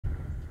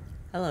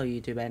Hello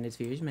YouTube and its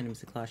viewers, my name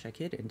is the Claw Shot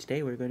Kid, and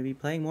today we're going to be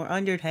playing more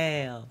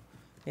Undertale!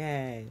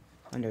 Yay!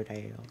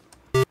 Undertale.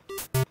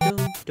 Dum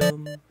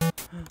dum,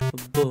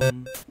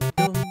 boom,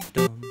 dum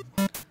dum.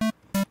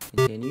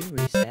 Continue,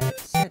 reset,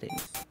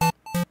 settings.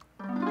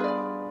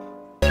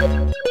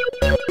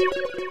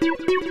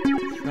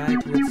 Try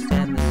to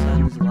withstand the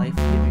sun's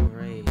life-giving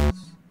rays.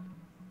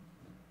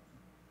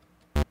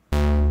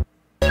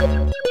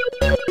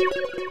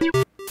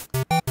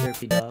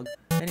 Derpy dog.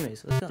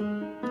 Anyways, let's go.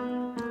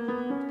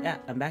 Yeah,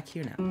 I'm back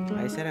here now.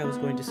 I said I was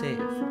going to save.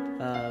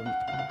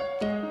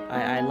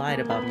 I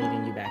lied about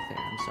meeting you back there.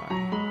 I'm sorry.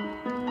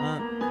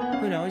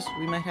 Who knows?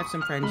 We might have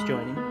some friends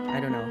joining. I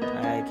don't know.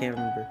 I can't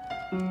remember.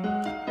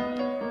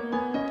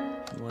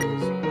 What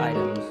is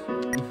items?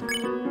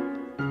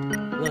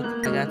 Look,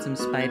 I got some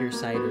spider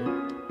cider.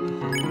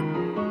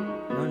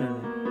 No.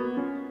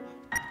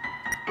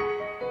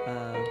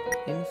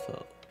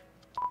 Info.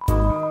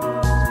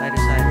 Spider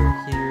cider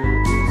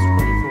here is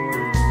 24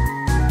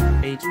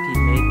 HP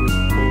made with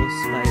full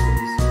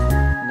spiders,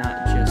 not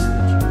just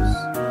the juice.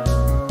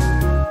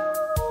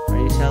 Are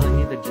you telling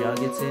me the jug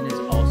it's in is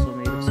also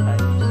made of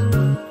spiders?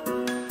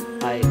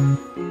 I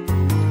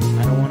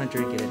don't want to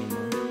drink it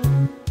anymore.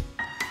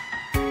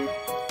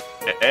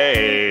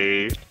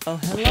 Hey. Oh,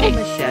 hello,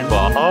 Michelle.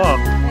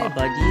 Hey,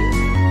 buddy.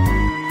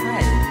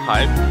 Hi.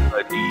 Hi,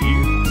 buddy.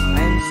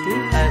 I'm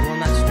streaming. Well,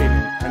 not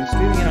streaming. I'm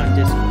streaming it on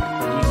Discord,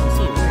 but you can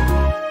see it, right?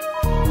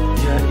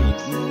 Yeah,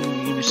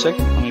 give me a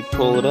second. Let me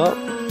pull it up.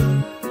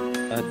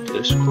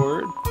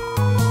 Discord.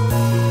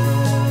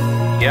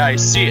 Yeah, I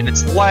see it, and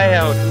it's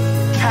loud.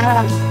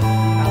 How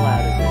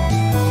loud is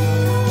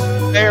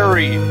it?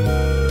 Very,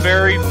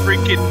 very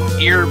freaking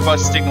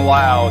ear-busting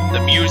loud.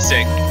 The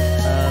music.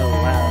 Oh,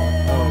 wow.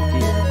 Oh,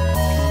 dear.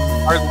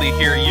 Hardly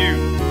hear you.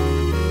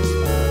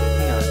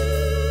 Hang on.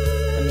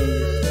 I mean,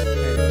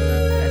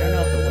 I don't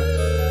know if it works.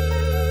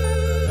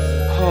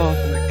 Oh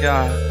my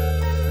god.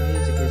 The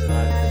music is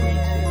loud for me,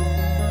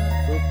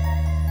 too. Oop.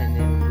 And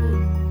then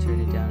we'll turn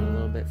it down a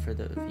little bit for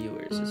the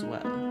viewers as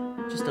well.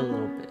 Just a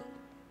little bit.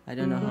 I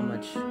don't know how loud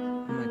it is for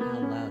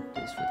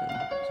them,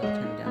 so I'll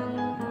turn it down a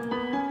little bit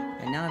more.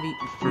 And now you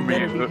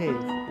better behave.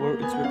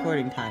 It's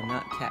recording time,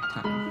 not cat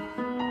time.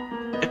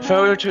 If I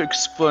were to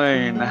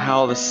explain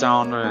how the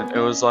sound went, it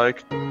was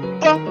like...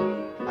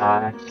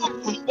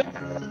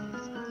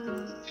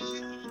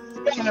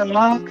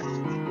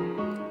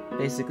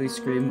 Basically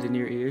screamed in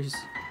your ears.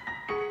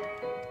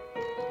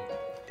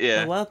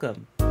 Yeah. Oh,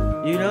 welcome.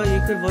 You know, you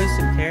could voice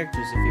some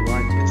characters if you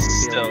want to.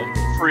 It's still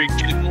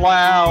freaking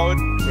loud.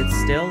 It's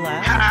still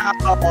loud? How?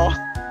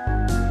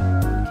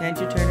 Can't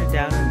you turn it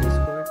down on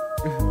Discord?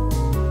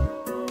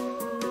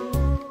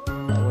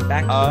 Well, we're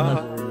back to the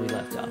level where we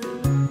left off.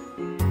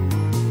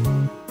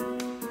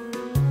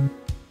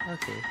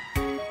 Okay.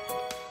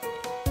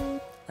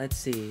 Let's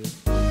see.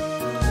 What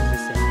does it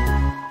say?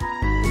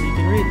 If you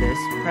can read this,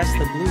 press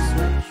the blue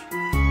switch.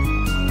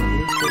 The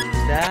blue switch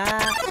is that.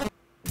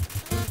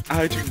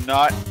 I do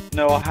not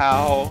know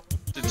how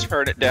to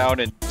turn it down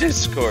in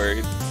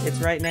Discord. It's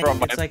right next.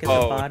 It's like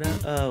phone. at the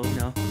bottom. Oh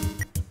no.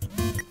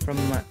 From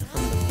the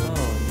phone.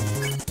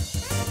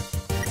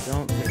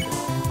 Don't pick it. I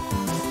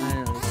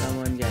don't know.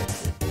 Someone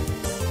gets it.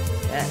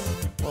 Yes.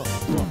 Whoa.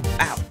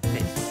 Ow.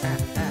 Face.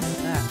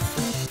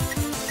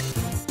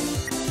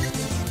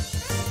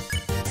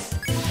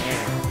 There.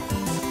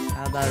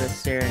 How about a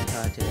staring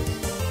contest?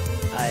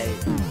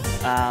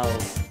 Ow.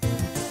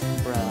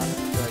 Bruh.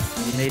 But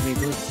you made me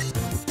blue.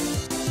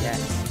 Yeah,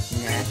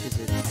 Nash is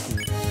a team.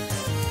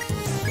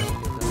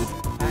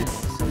 Finally,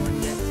 someone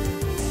gets it.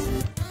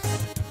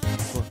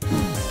 Whoa.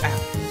 Ow.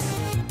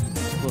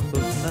 Whoa.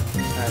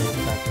 I was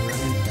about to run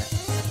into that.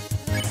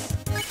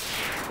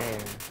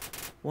 There.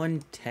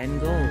 110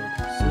 gold.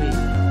 Sweet.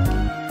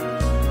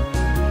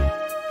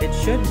 It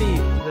should be,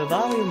 the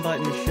volume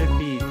button should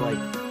be,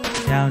 like,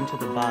 down to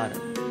the bottom.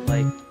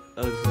 Like,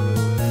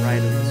 right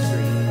of the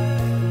screen.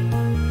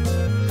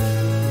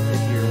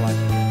 If you're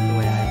watching it the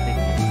way I think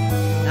it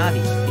is.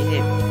 Naughty.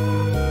 If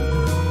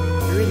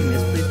you're reading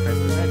this, please press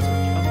the red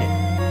switch. Okay.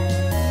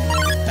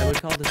 I would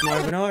call this more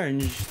of an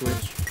orange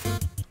switch.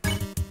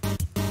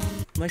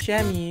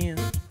 Mashami.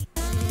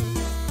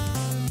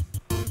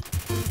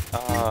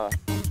 Are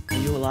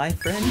you alive,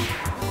 friend?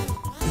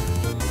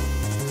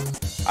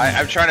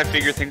 I'm trying to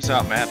figure things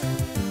out, man.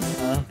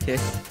 Okay.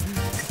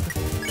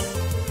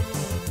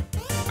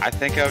 I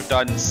think I've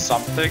done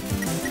something.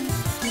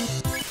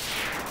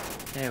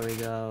 There we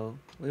go.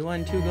 We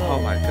won 2 gold. Oh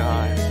my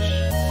gosh.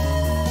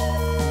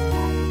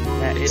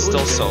 Yeah, It's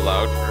still so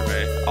loud for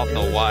me. I don't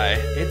know why.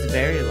 It's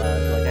very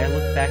loud. Like, I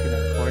looked back in the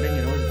recording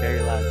and it was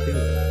very loud too.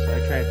 So I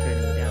tried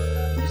turning it down.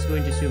 I'm just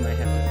going to assume I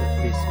have to click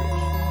this switch.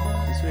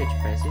 The switch,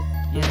 press it.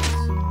 Yes.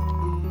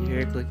 You hear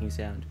a clicking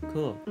sound.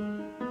 Cool.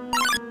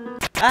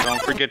 Ah!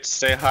 Don't forget to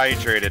stay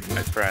hydrated,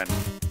 my friend.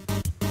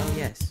 Oh,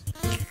 yes.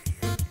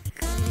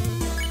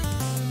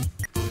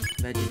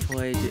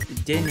 Vegetoid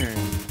dinner.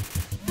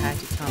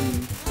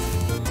 Patitum.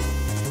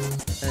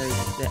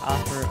 They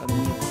offer a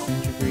meal,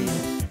 each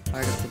ingredient,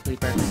 part of complete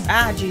breakfast.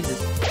 Ah, Jesus!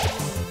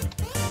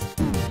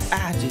 Ow!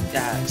 I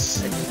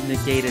just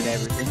negated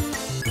everything.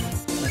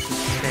 Let's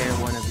just spare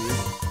one of you.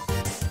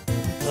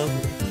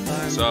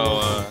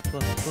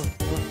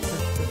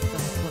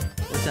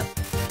 What's up?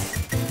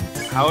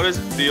 How does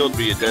it feel to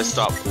be a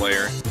desktop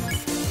player?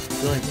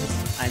 Good.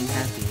 I'm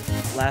happy.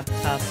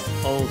 Laptop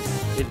old.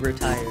 It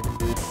retired.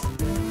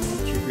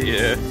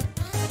 Yeah.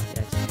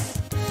 Yes.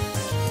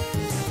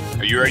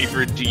 Are you ready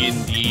for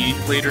D&D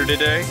later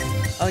today?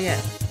 Oh yeah.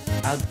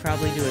 I'll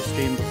probably do a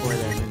stream before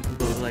then,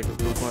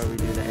 before we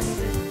do the ending.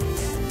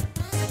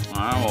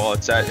 Well,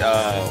 it's at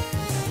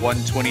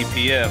 1:20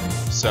 p.m.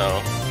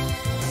 So.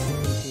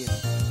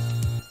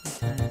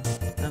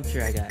 I'm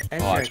sure I got.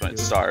 That's when it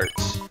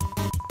starts.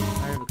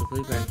 I have a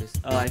complete breakfast.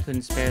 Oh, I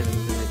couldn't spare them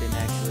because I didn't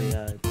actually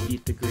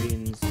eat the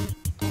greens.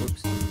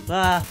 Whoops.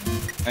 Ah!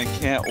 I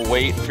can't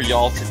wait for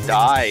y'all to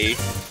die.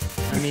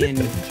 I mean,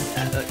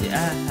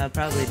 yeah, I'll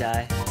probably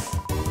die.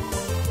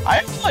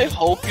 I really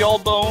hope y'all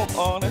don't,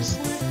 honestly.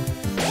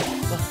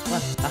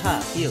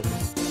 Aha, heals.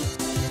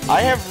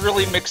 I have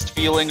really mixed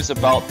feelings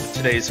about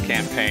today's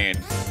campaign.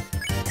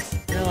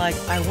 They're like,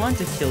 I want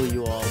to kill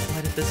you all,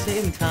 but at the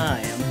same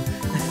time...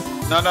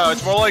 No,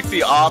 it's more like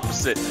the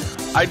opposite.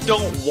 I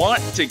don't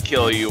want to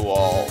kill you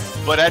all,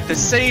 but at the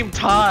same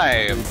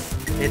time...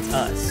 It's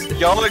us.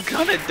 Y'all are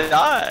gonna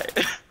die.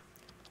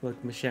 Look,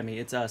 Mishemi,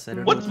 it's us. I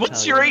don't know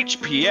what's your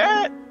HP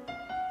at?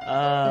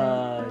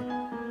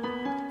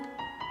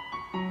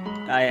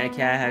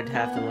 I'd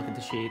have to look at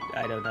the sheet.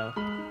 I don't know.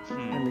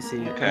 Let me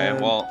see. Okay,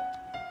 well...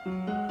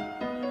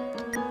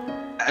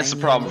 That's the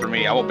problem for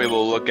me. I won't be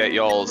able to look at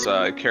y'all's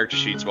character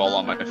sheets while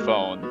on my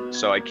phone,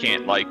 so I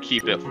can't, like,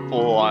 keep it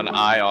full-on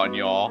eye on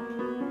y'all.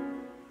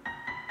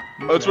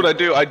 That's what I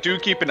do. I do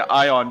keep an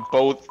eye on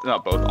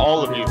all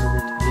of you.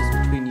 Just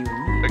between you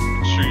and me. Like,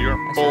 sure, you're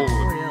both. I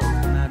saw Toriel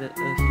come out of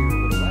here a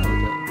little while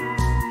ago.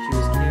 She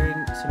was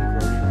carrying some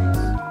groceries.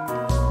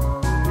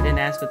 I didn't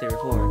ask what they were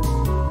for.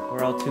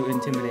 We're all too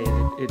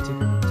intimidated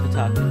to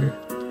talk to her.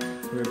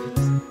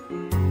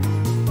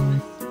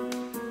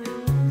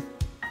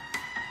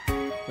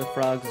 The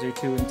frogs are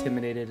too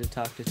intimidated to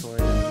talk to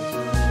Toriel.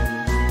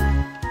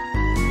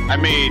 I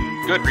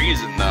mean, good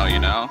reason though, you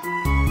know?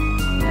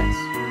 Yes.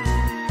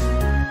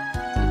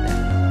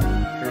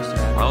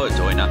 Oh, a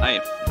toy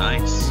knife.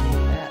 Nice.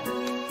 Yeah.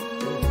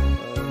 Cool.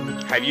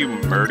 Have you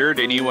murdered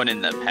anyone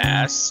in the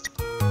past?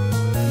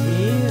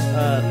 Me,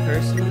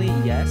 personally,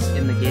 yes.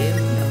 In the game,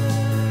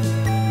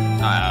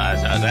 no. I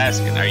was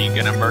asking, are you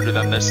gonna murder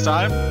them this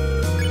time?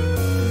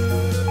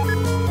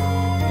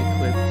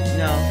 Equipped?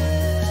 No.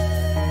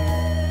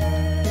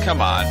 Come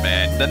on,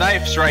 man. The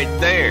knife's right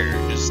there.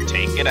 Just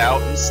take it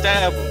out and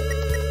stab them.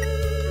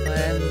 But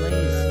I'm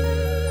lazy.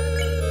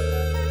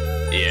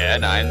 Yeah,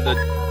 and I'm the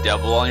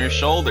devil on your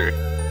shoulder.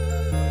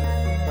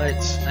 But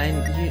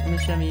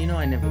Mishemi, you know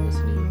I never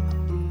listen to you.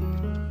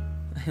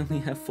 I only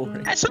have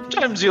 4.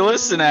 Sometimes you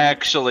listen,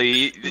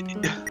 actually. There's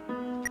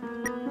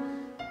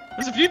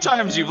a few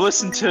times you've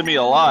listened to me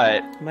a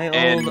lot. My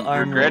and old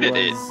armor regretted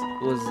it.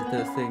 was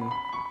the thing.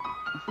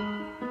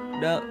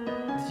 No,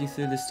 you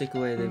threw the stick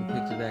away, then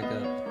picked it back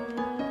up.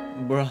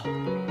 Bruh.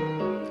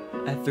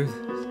 I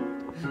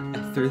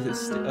threw the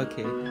stick.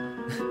 Okay.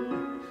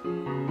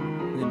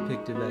 Then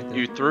picked it back up.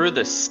 You threw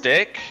the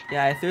stick?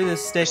 Yeah, I threw the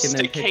stick and then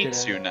Stick picked it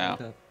hates you now.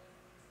 back up.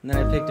 And then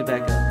I picked it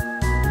back up.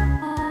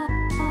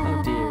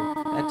 Oh dear,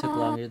 that took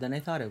longer than I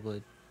thought it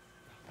would.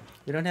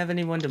 We don't have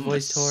anyone to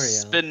voice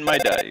Toriel. Spin my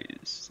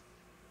dice.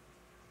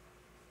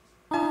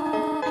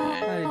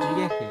 How did you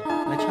get here?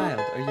 My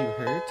child, are you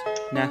hurt?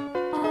 Nah.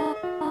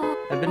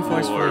 I've been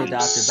forcefully adopted by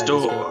this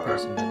goat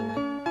person, by the way.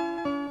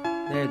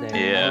 There.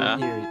 Yeah. I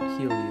will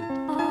heal you.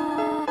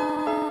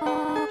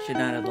 Should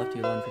not have left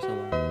you alone for so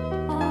long.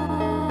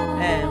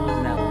 It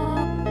wasn't that long.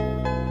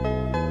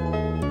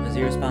 It was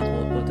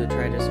irresponsible to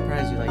try to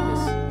surprise you like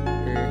this.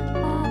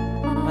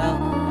 Well,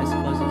 I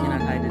suppose you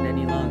cannot hide it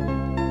any longer.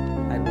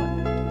 Hide what?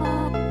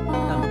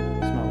 Come,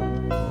 small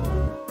one.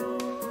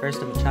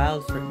 First I'm a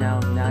child, now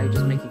you're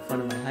just making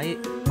fun of my height.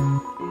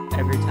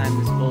 Every time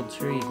this old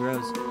tree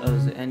grows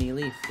any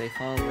leaf, they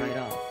fall right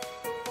off.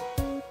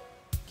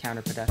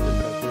 Counterproductive,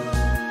 but okay.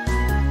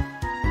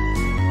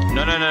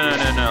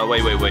 No.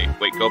 Wait.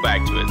 Go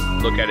back to it.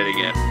 Look at it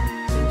again.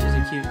 Cinch is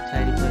a cute,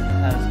 tidy put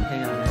house.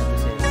 Hang on, I have to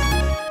say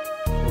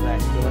that.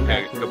 Go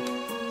back to it.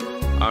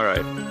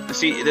 Alright.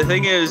 See, the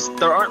thing is,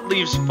 there aren't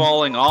leaves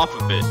falling off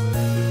of it.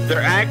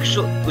 They're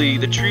actually,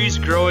 the tree's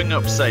growing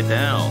upside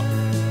down.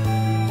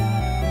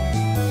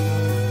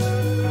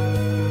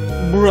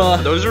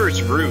 Bruh. Those are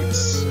its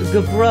roots.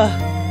 Bruh.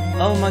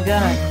 Oh my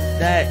god.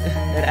 That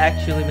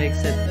actually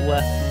makes sense.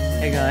 What?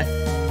 Hang on.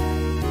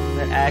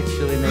 That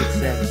actually makes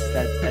sense.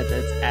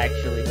 That's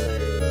actually hilarious.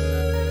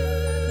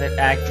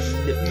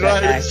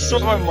 It's so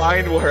how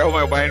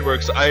my mind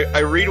works. I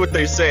read what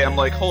they say, I'm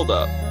like, hold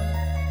up.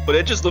 But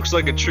it just looks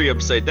like a tree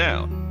upside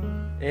down.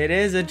 It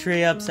is a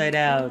tree upside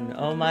down.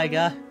 Oh my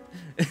god.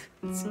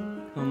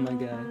 Oh my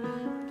god.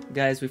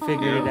 Guys, we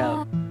figured it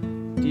out.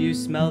 Do you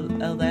smell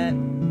that?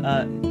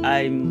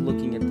 I'm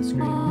looking at the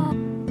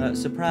screen.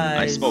 Surprise.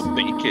 I smell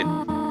bacon.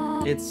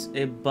 It's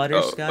a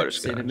butterscotch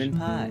cinnamon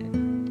pie.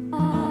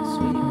 Oh,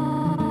 sweet.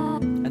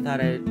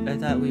 I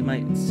thought we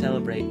might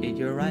celebrate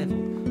your arrival.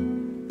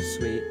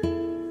 Sweet.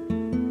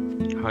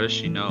 How does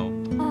she know?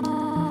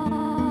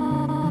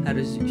 How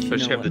does she Does know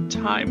she have the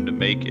time to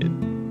make it?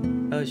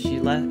 Oh, she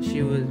left.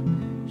 She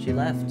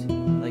left.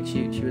 Like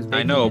she was.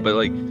 I know, but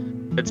like,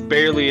 it's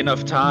barely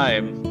enough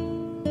time.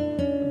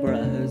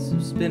 Bruh,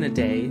 it's been a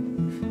day.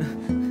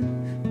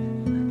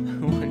 I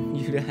want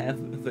you to have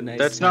a nice.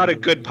 That's time. not a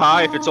good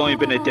pie if it's only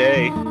been a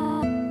day.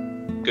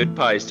 Good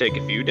pies take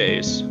a few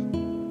days.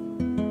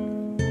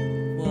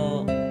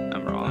 Well,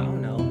 I'm wrong. I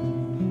don't know.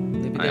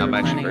 Maybe they I'm were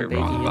actually planning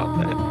very on wrong baking about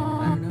it. that.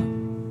 I don't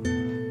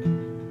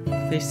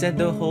know. They said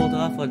they'll hold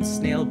off on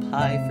snail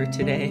pie for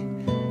today.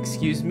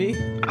 Excuse me?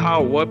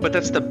 Oh, what? But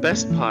that's the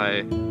best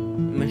pie.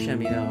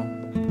 Mashemi, no.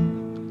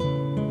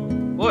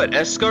 What?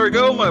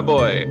 Escargot, my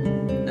boy.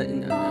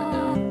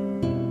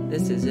 No.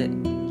 This is it.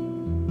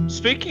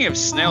 Speaking of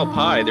snail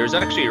pie, there's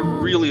actually a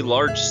really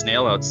large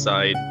snail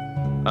outside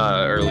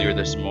earlier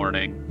this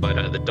morning,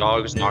 but the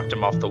dogs knocked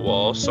him off the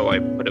wall, so I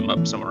put him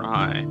up somewhere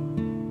high.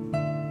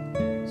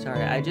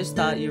 Sorry, I just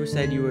thought you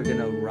said you were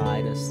gonna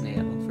ride a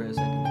snail for a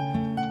second.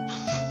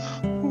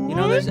 You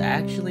know, there's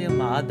actually a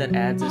mod that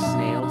adds a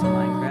snail to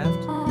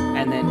Minecraft,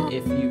 and then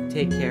if you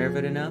take care of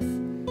it enough,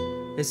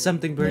 is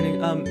something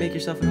burning? Make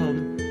yourself at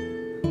home.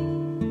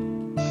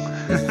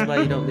 This is why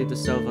you don't leave the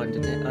stove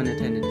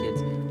unattended,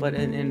 kids. But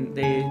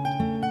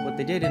what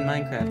they did in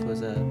Minecraft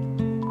was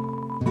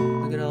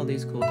look at all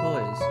these cool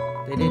toys.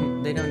 They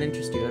don't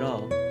interest you at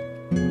all.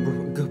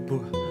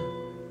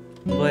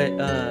 But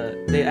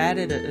they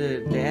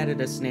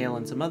added a snail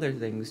and some other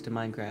things to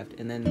Minecraft,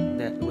 and then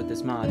that with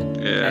this mod.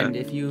 Yeah. And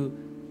if you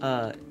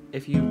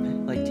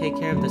like take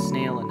care of the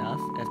snail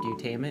enough after you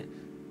tame it,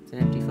 it's an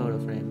empty photo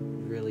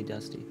frame, really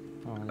dusty.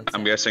 Oh, that's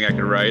I'm sad. guessing I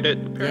can ride it.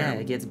 Yeah,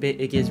 it gets big.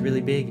 It gets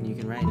really big, and you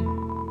can ride it.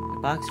 A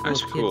box full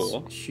That's of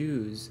cool. kids'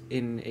 shoes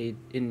in a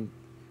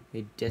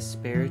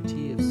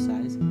disparity of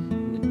size.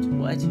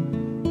 What?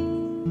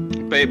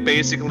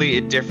 Basically,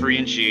 it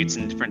differentiates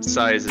in different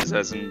sizes,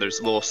 as in there's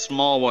little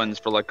small ones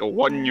for like a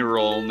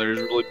 1-year-old, and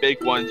there's really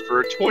big ones for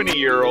a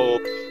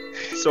 20-year-old,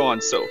 so on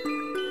and so forth.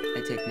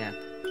 I take nap.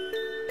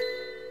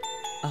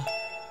 Oh,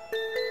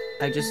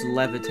 I just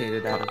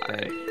levitated out of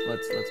bed.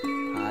 Let's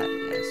pie,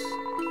 yes.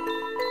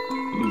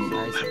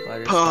 Slice of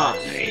butterscotch.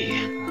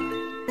 Pie.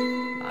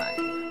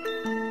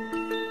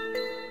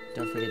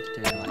 Don't forget to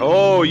turn the light.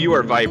 Oh, you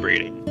are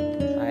vibrating.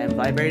 I am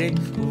vibrating.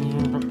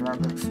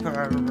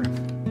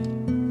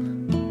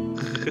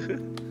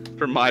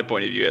 From my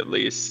point of view, at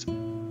least.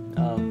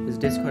 Oh, is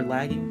Discord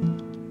lagging?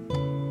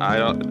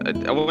 I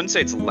wouldn't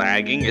say it's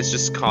lagging. It's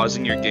just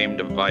causing your game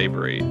to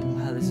vibrate.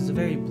 Wow, this is a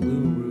very blue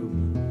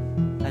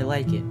room. I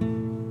like it.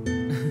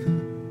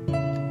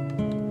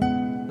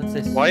 What's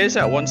this? Why is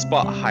that one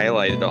spot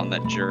highlighted on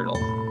that journal?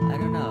 I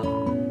don't know.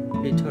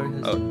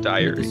 Oh,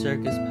 diary. The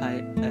circus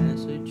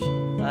passage.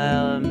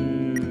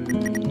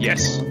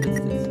 Yes. What's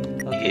this?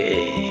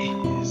 Okay.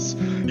 Yes.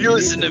 You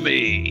listen to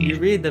me. You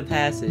read the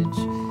passage.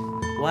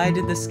 Why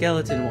did the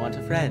skeleton want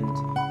a friend?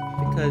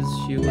 Because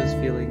she was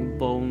feeling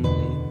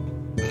lonely.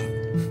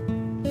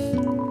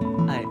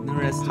 The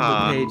rest of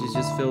the page is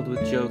just filled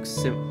with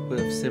jokes of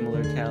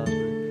similar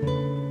caliber.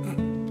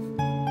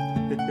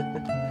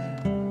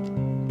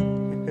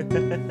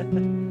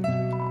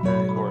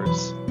 Of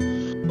course.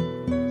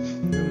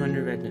 Room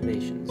under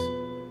renovations.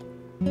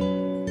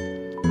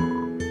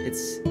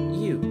 It's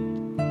you.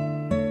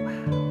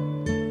 Wow.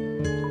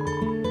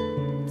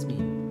 It's me.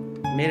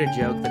 I made a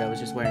joke that I was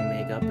just wearing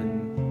makeup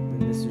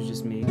and this was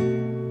just me.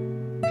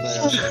 But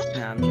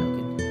nah, I'm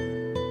joking.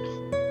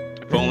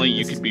 If only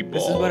you could be bald.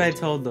 This is what I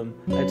told them.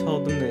 I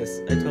told them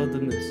this.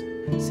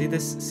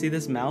 See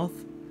this mouth?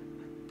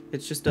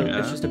 It's just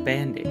a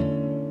band-aid.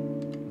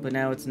 But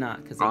now it's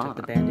not, because I took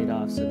the band-aid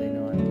off, so they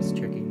know I was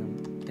tricking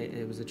them.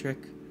 It was a trick.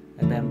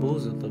 I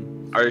bamboozled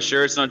them. Are you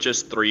sure it's not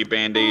just 3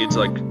 band-aids?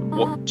 Like, 2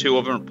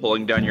 of them are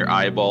pulling down your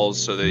eyeballs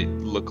so they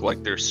look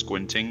like they're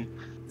squinting?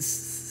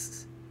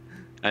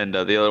 And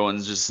the other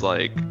one's just,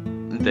 like,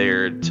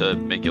 there to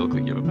make it look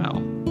like you have a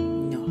mouth.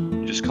 No.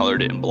 You just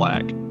colored it in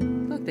black.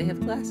 Look, they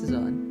have glasses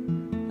on.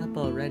 Up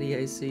already,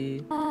 I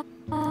see. I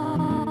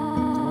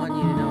want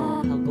you to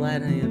know how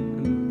glad I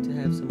am to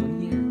have someone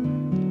here.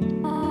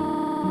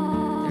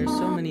 There's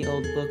so many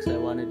old books I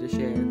wanted to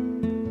share.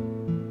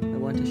 I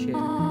want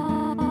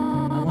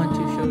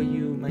to show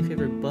you my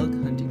favorite bug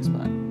hunting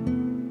spot.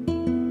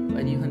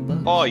 Why do you hunt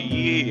bugs? Oh,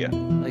 yeah.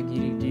 Like, do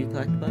you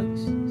collect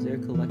bugs? Is there a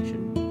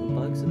collection of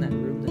bugs in that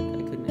room that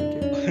I couldn't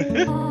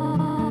enter?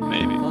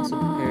 Maybe. I've also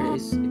prepared a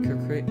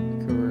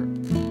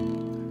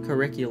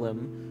curriculum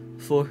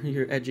for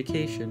your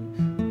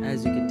education.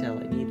 As you can tell,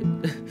 I need it.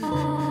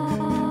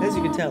 As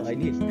you can tell, I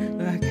need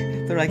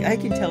it. They're like, I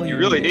can tell you. You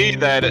really need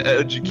that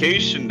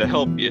education to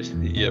help you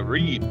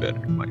read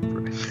better, my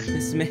friend.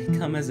 This may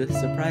come as a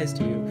surprise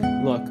to you.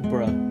 Look,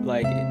 bruh,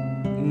 like,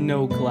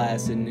 no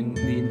class in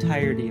the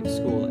entirety of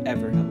school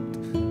ever helped.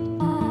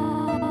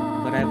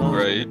 But I've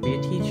always wanted to be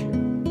a teacher.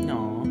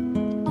 No.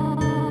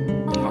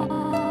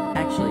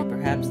 Actually,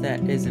 perhaps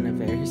That isn't a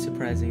very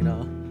surprising at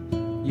all.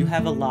 You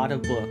have a lot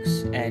of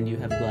books and you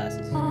have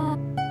glasses.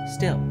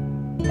 Still,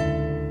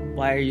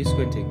 why are you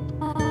squinting?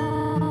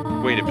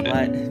 Wait a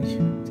minute.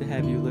 What to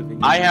have you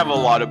living? I have a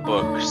lot of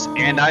books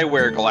and I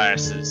wear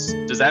glasses.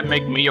 Does that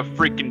make me a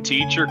freaking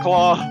teacher,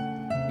 Claw?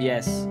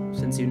 Yes,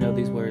 since you know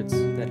these words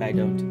that I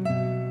don't.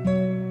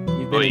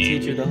 You've been a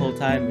teacher the whole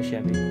time,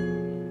 Mishemi.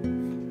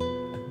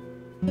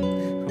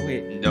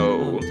 Wait.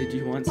 No. Oh, did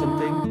you want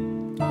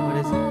something? What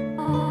is it?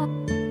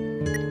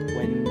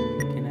 When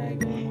can I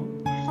go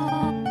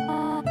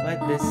home?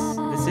 What?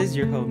 This is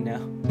your home now.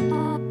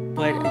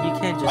 But you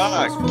can't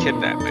just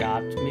kidnap me.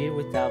 adopt me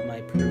without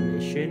my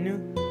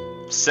permission.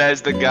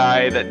 Says the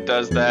guy that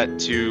does that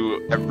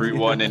to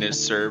everyone in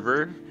his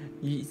server.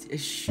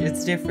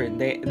 It's different.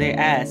 They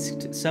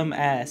asked, some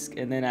ask,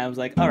 and then I was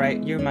like, all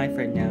right, you're my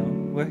friend now.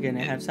 We're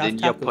gonna have soft tacos.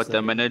 Then you put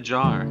them in a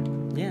jar.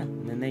 Yeah,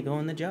 and then they go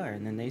in the jar,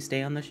 and then they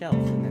stay on the shelf,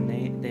 and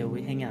then they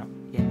hang out.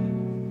 Yeah.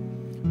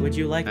 Would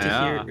you like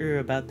to hear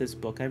about this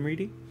book I'm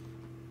reading?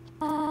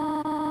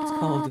 It's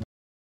called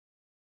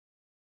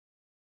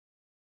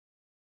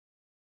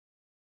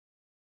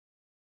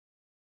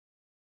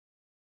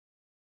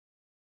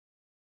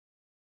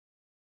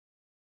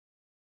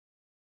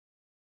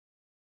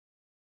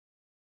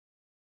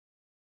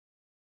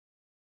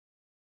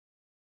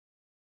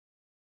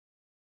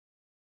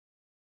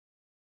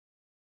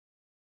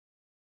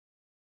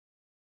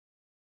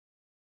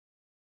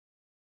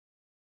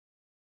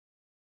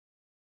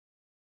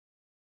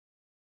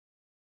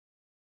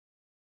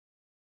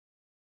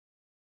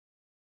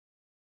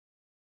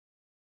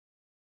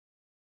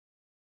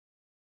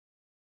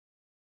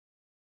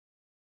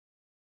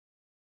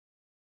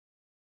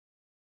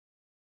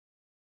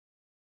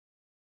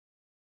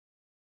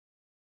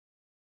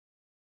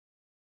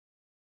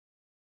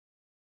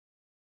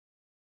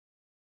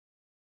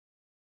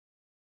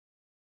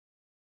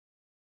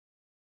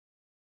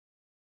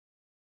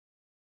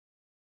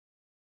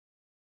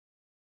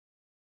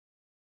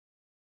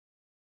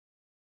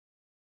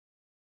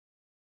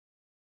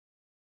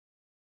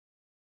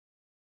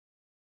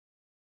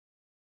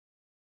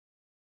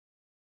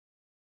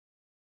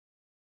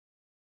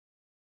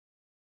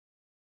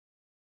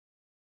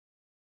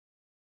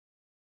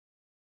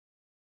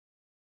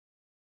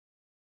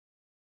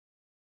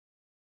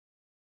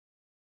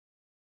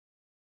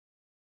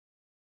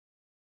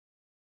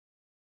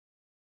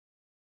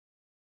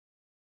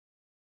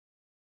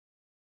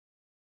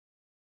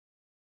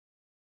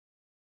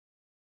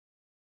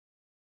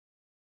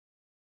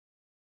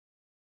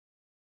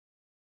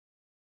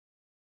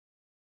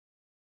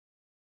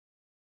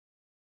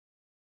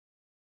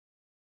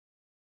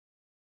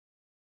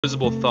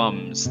Visible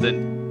thumbs,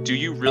 then do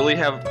you really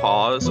have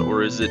paws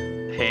or is it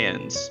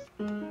hands?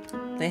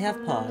 They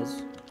have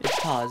paws. It's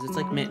paws. It's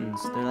like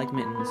mittens. They're like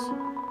mittens.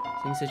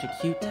 Seeing such a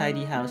cute,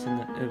 tidy house in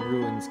the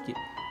ruins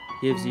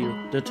gives you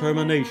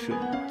determination.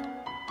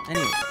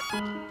 Anyway,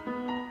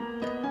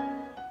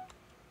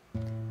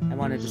 I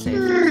wanted to say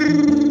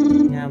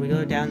now we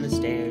go down the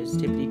stairs.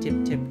 Tippity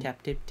tip tip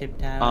tap tip tip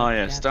tap. Oh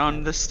yes, tap, down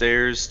tap. the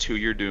stairs to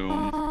your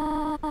doom.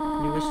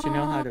 You wish to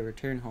know how to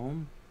return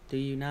home? Do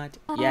you not?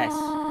 Yes.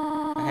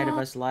 Ahead of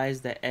us lies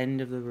the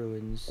end of the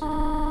ruins.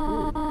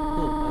 Ooh,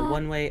 cool. A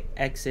one-way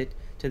exit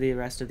to the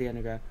rest of the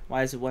underground.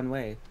 Why is it one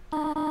way?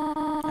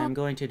 I'm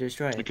going to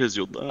destroy it. Because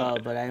you'll die. Oh,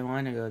 but I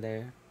want to go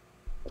there.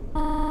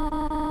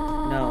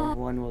 No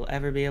one will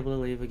ever be able to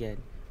leave again.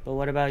 But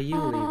what about you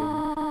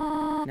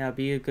leaving? Now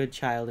be a good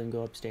child and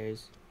go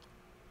upstairs.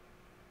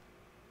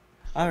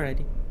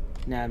 Alrighty.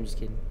 Nah, I'm just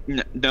kidding.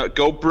 No,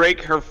 go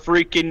break her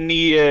freaking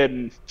knee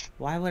in.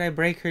 Why would I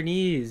break her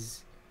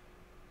knees?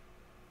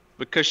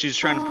 Because she's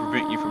trying to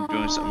prevent you from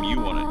doing something you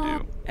want to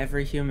do.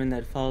 Every human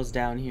that falls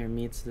down here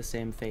meets the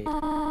same fate.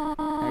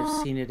 I've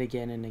seen it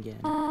again and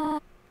again.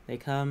 They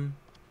come,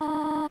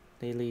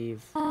 they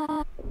leave,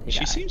 they She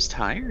die. seems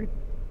tired.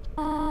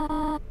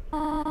 You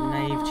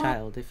naive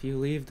child, if you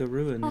leave the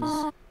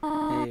ruins,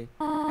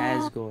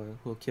 Asgore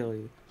will kill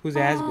you. Who's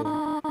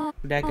Asgore?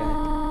 Who's that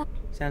guy?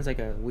 Sounds like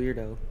a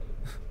weirdo.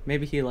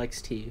 Maybe he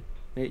likes tea.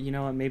 You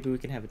know what? Maybe we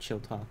can have a chill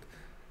talk.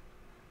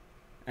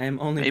 I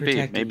am only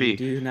protecting you.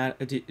 Do you not?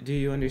 Do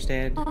you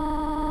understand?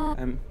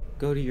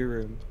 Go to your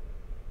room.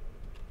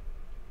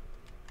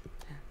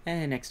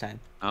 And next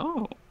time.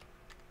 Oh.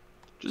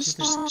 Just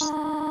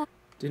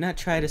Do not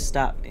try to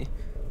stop me.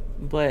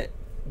 But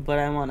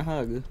I want a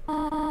hug.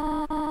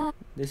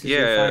 This is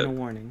your final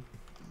warning.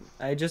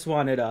 I just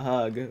wanted a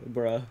hug,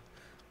 bruh.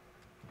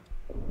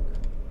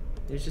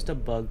 There's just a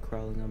bug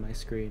crawling on my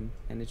screen,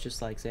 and it's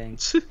just like saying,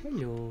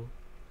 "Hello,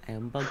 I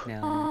am bug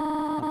now."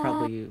 I'll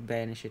probably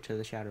banish it to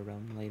the Shadow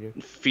Realm later.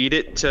 Feed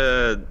it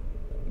to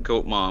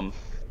Goat Mom.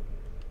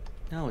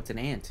 No, it's an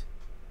ant.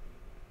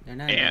 They're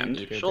not And an ant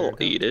eater. she'll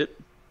eat it.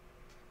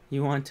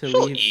 You want to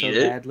leave so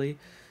badly?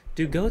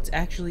 Do goats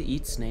actually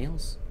eat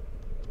snails?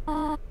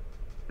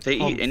 They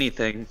eat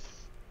anything.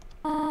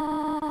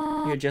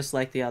 You're just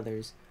like the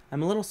others.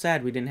 I'm a little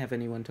sad we didn't have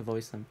anyone to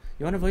voice them.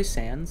 You want to voice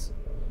Sans?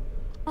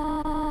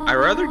 I'd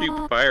rather do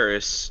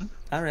Papyrus.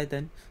 Alright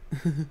then.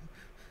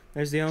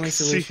 There's the only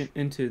solution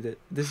into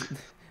this.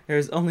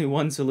 There's only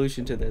one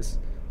solution to this.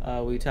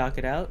 We talk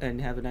it out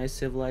and have a nice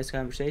civilized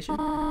conversation.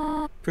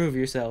 Prove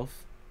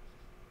yourself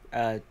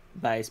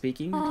by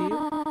speaking to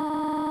you.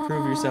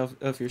 Prove yourself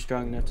if you're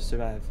strong enough to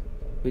survive.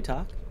 We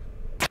talk?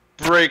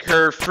 Break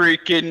her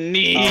freaking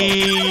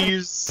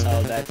knees!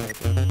 Oh, that's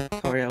okay.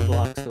 Toriel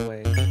blocks the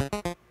way.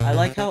 I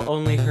like how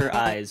only her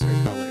eyes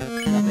are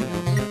colored. Nothing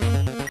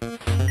else.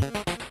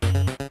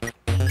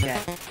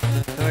 Cat.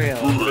 Toriel,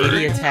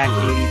 80 attack,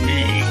 80 defense.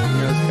 He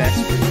knows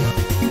best for you.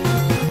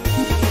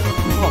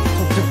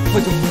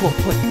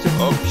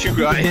 Oh, you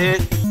got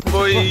hit,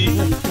 boy!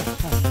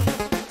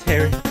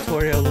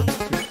 Toriel looks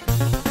cute.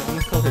 I'm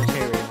gonna call her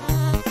Toriel.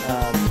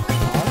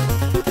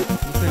 You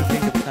couldn't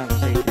think of a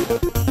conversation.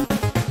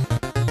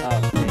 Oh,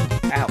 okay.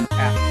 Ow, ow,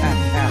 ow,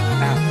 ow,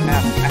 ow,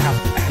 ow, ow,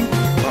 ow.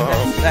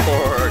 Oh,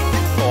 poor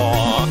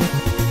claw.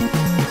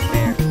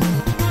 There.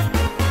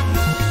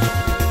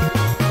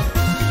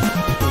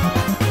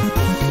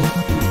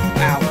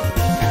 Ow.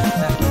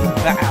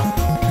 Ow. Ow.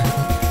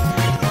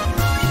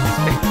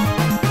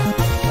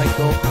 Like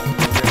go.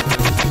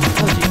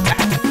 Oh, geez.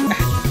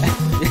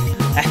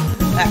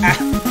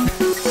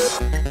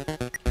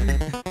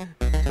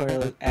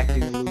 Toriel is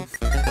acting aloof.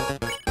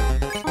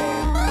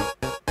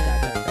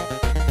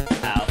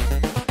 Ow.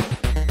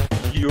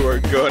 You are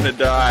gonna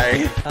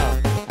die. Oh.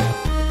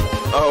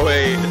 Oh,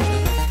 wait.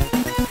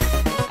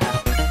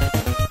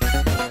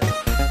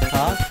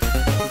 Talk?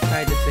 I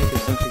tried to think of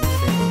something to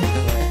say,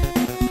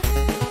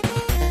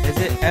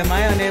 but... Am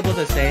I unable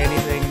to say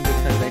anything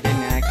because I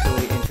didn't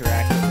actually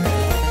interact with her at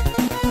all?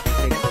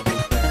 Takes a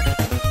deep breath.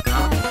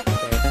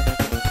 Okay.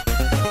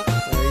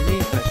 What do you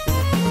mean, question?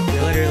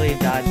 You're literally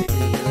dodging.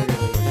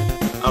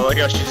 I like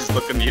how she's just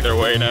looking either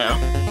way now.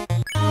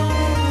 What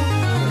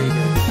are you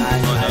doing?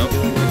 I'm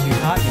doing what you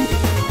taught me to do.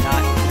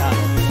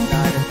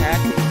 Not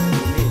attacking.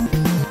 What do you mean?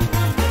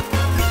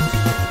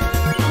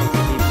 Takes a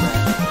deep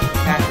breath.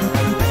 Attack and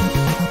run away.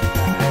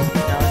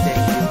 No,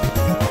 thank you.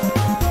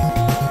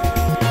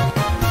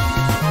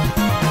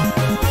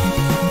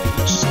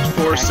 Just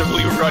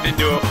forcibly run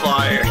into a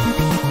fire.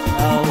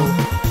 Oh,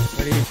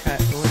 what are you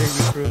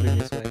proving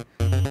this way?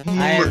 I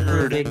am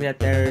proving that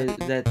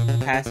that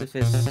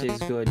pacifist is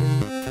good.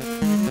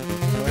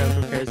 Toriel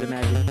prepares a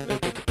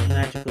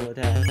magical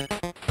attack.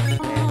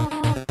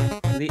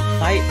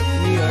 Fight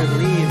me or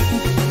leave.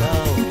 No.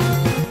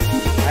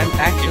 I'm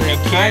actually You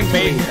can't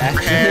make her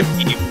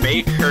happy,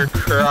 make her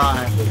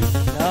cry.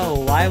 No,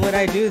 why would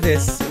I do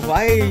this?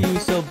 Why are you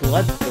so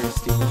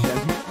bloodthirsty,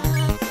 Michelle?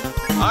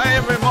 I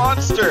am a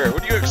monster.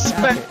 What do you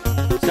expect?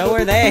 So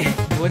are they.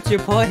 What's your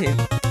point?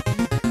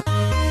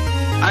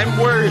 I'm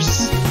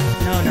worse.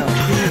 No,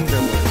 humans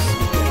are worse.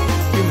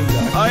 Humans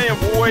are. I am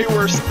way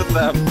worse than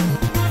them.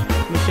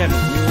 Michelle,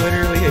 you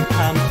literally had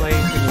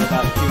complaining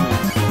about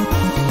humans.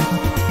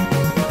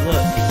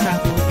 Look,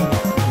 stop looking at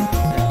me.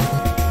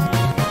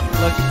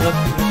 Look,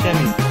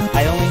 Michelle,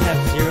 I only have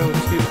 0.2,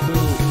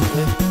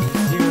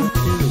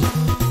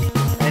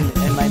 and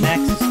my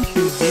max is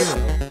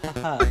 2.0.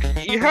 Haha. Look,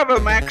 you have a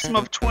maximum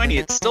of 20.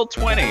 It's still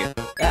 20. Yeah,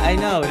 I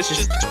know. It's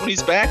just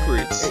 20's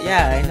backwards.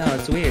 Yeah, I know.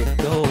 It's weird.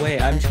 Go away.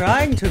 I'm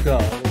trying to go,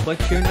 but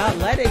you're not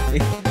letting me.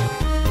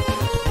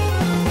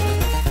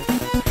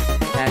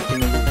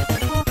 Acting aloof.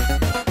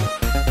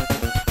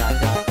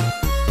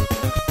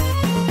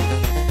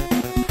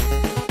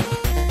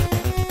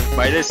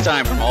 By this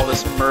time, from all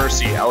this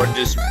mercy, I would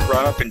just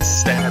run up and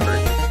stab her.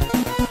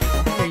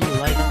 Why are you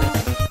like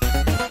this?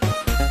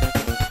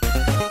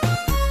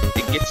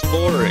 It gets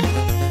boring.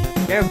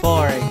 You're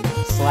boring.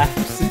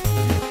 Slaps.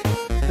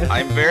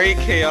 I'm very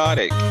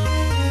chaotic.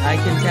 I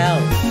can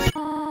tell.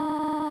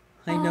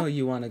 I know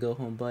you want to go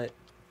home, but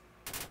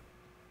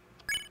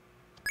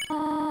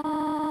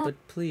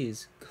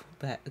please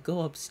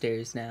go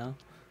upstairs now.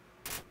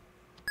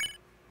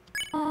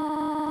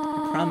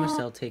 I promise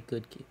I'll take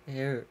good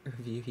care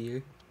of you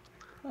here.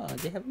 Oh,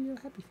 they have a real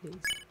happy face.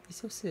 You're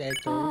so sad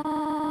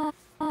though.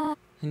 I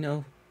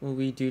know, well,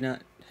 we do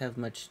not have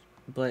much,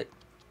 but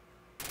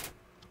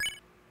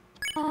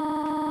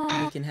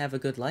we can have a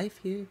good life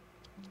here.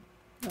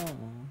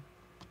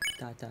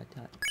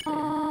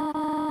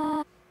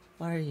 Oh. ...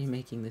 Why are you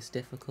making this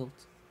difficult?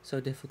 So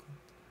difficult?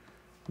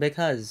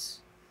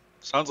 Because...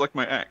 Sounds like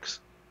my ex.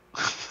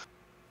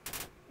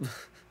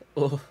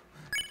 Oh.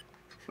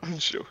 I'm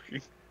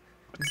joking.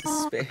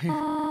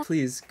 Spare.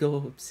 Please go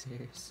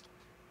upstairs.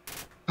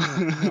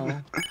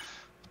 No.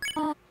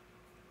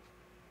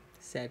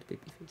 Sad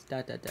baby face. ...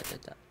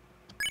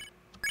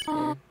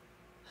 Spare.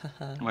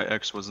 Haha. My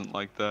ex wasn't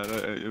like that.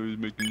 I was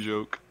making a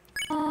joke.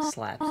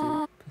 Slaps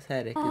you.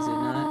 Pathetic, is it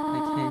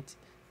not?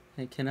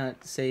 I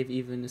cannot save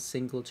even a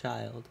single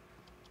child.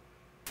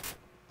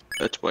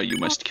 That's why you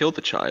must kill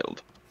the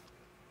child.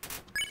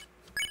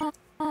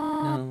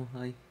 No,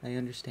 I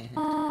understand.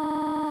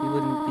 You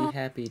wouldn't be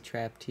happy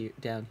trapped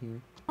down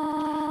here.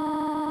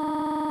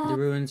 The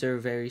ruins are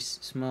very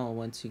small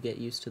once you get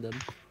used to them.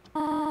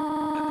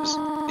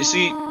 You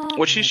see,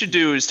 what you should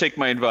do is take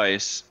my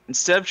advice.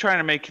 Instead of trying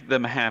to make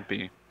them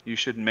happy, you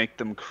should make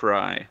them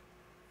cry.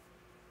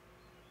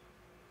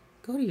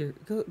 Go to your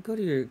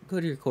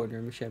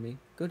corner, Mashemi.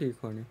 Go to your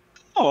corner.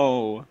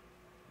 Oh.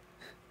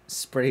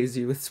 Sprays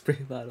you with spray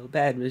bottle.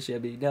 Bad,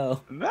 Mashemi.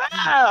 No.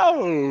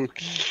 No.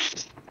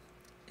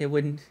 It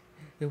would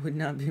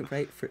not be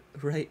right for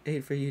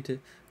you to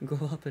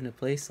grow up in a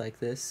place like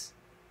this.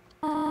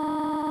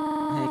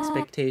 My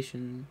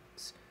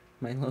expectations,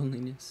 my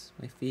loneliness,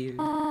 my fears.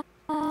 For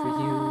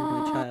you,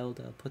 my child,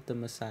 I'll put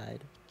them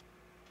aside.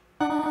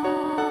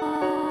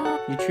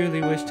 You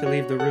truly wish to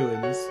leave the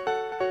ruins.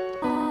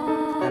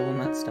 I will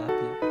not stop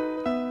you.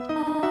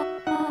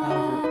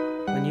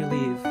 However, when you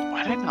leave...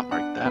 Why did I not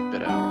mark that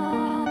bit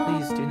out?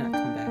 Please do not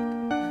come back.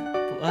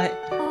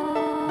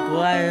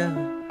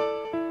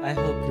 I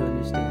hope you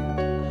understand.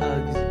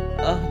 Hugs.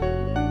 Oh,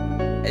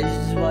 I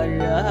just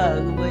wanted a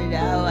hug, but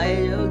now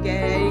I don't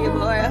get any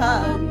more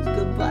hugs.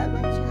 Goodbye,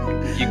 my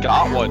child. You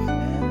got one.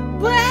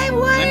 But I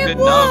wanted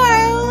more.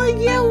 I only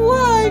get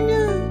one.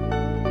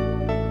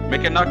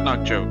 Make a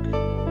knock-knock joke.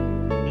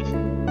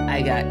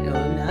 I got no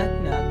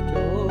knock-knock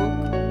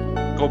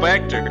joke. Go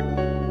back to her.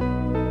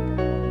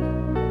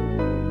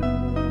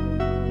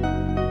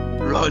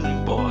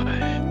 Run, boy.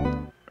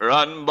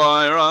 Run,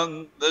 boy,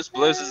 run. This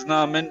place is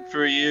not meant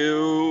for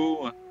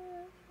you.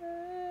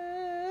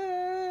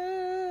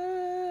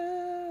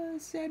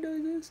 Sad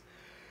noises.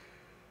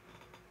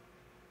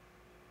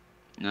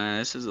 Nah,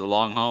 this is a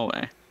long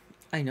hallway.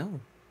 I know.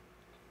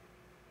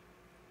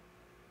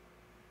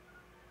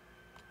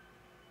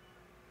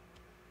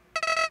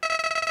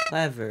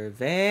 Clever.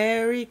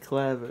 Very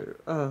clever.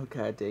 Oh,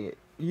 god dang it.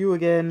 You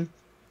again.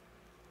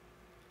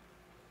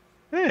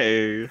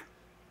 Hey.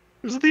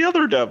 There's the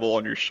other devil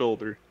on your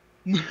shoulder.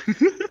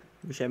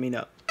 Wish I mean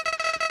up.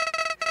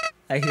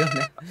 I don't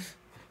know.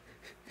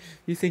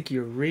 You think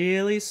you're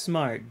really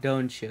smart,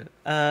 don't you?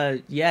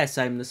 Yes,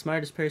 I'm the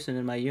smartest person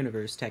in my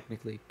universe,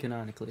 technically,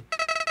 canonically.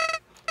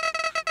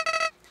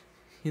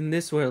 In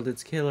this world,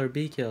 it's kill or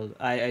be killed.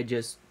 I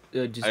just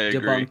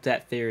debunked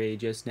that theory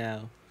just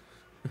now.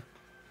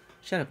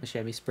 Shut up,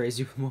 Mashemi. Sprays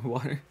you with more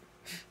water.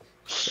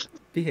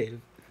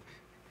 Behave.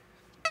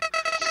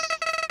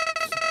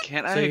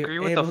 Can't So I agree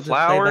with the able to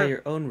flower? play by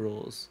your own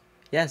rules.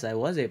 Yes, I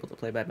was able to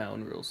play by my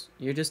own rules.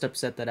 You're just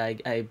upset that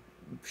I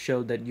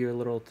showed that your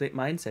little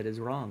mindset is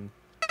wrong.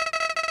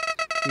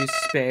 You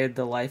spared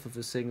the life of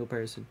a single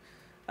person.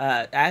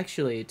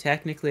 Actually,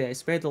 technically, I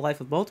spared the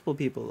life of multiple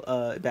people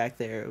back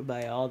there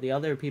by all the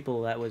other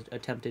people that was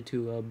attempted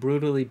to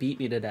brutally beat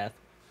me to death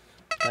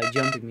by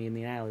jumping me in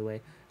the alleyway.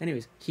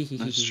 Anyways,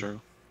 That's true.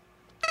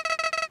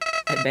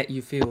 I bet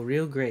you feel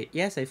real great.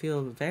 Yes, I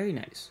feel very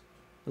nice.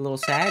 A little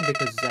sad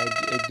because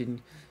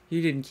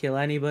you didn't kill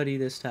anybody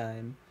this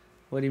time.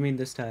 What do you mean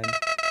this time?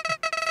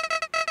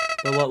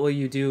 But what will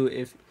you do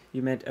if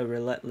you meant a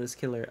relentless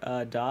killer?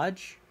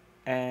 Dodge?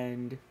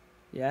 And,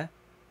 yeah?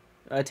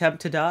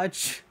 Attempt to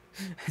dodge?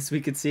 As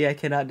we can see, I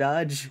cannot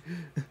dodge.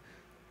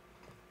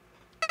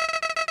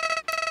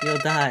 You'll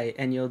die,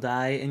 and you'll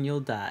die, and you'll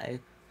die.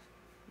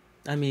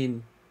 I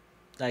mean,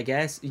 I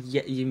guess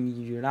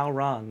you're not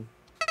wrong.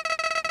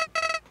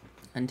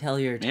 Until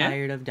you're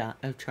tired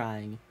of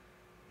trying.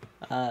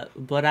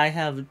 But I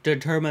have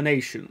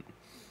determination.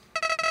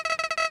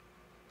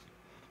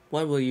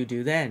 What will you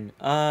do then?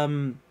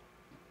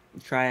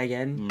 Try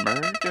again?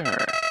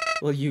 Murder.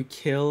 Will you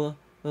kill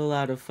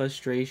out of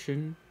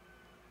frustration?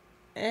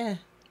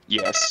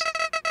 Yes.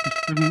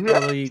 Or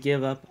will you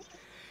give up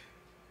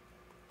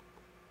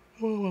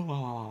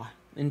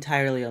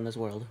entirely on this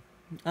world?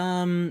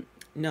 No.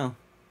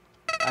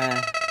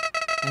 And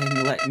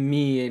let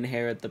me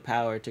inherit the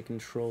power to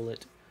control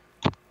it.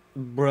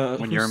 Bruh,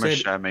 When you're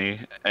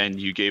Mashemi and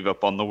you gave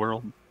up on the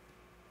world?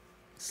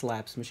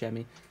 Slaps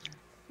Mashemi.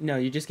 No,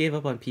 you just gave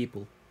up on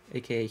people,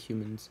 aka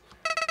humans.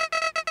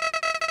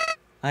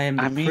 I am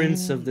the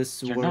prince of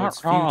this world's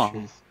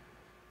future.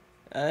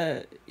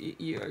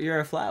 You're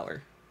a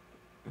flower.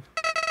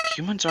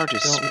 Humans are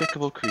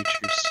despicable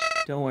creatures.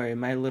 Don't worry,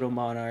 my little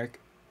monarch.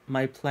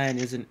 My plan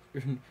isn't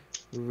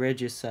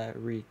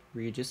regicide.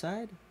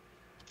 Regicide?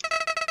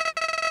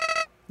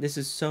 This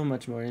is so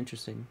much more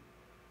interesting.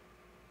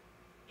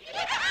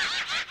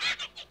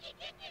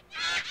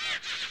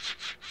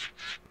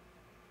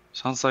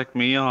 Sounds like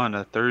me on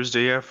a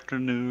Thursday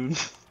afternoon.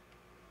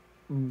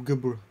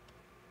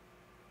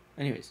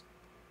 Anyways.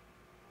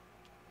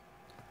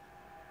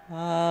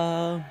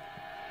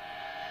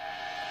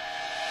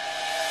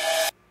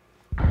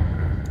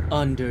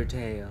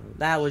 Undertale.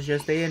 That was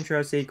just the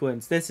intro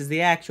sequence. This is the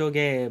actual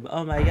game.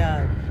 Oh my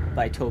god.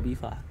 By Toby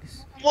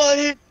Fox.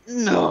 What?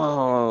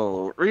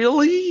 No.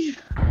 Really?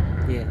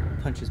 Yeah,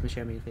 punches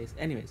Mashemi in the face.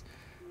 Anyways.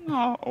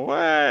 No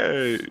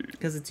way.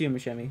 Because it's you,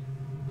 Mashemi.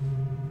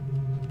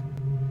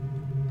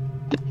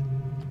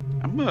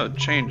 I'm gonna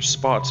change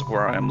spots of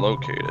where I am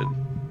located.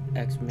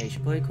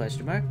 Exclamation point,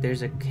 question mark.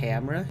 There's a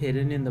camera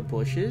hidden in the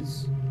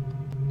bushes?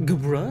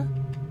 Gabra?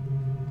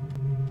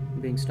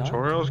 Being stalked?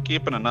 Toriel's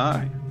keeping an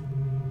eye.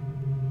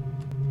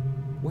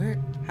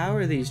 How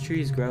are these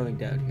trees growing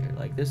down here?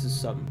 Like, this is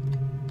some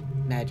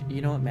magic.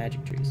 You know what?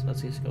 Magic trees.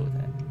 Let's just go with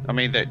that. I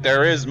mean,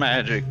 there is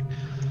magic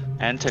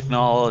and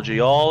technology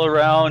all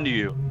around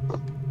you.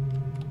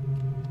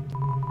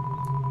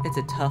 It's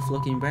a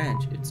tough-looking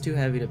branch. It's too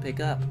heavy to pick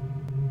up.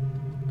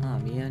 Aw,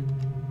 man.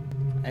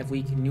 I have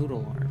weak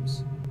noodle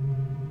arms.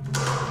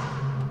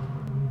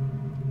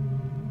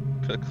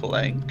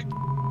 Clank.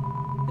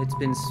 It's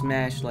been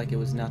smashed like it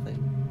was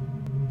nothing.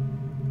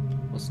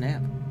 Well,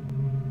 snap.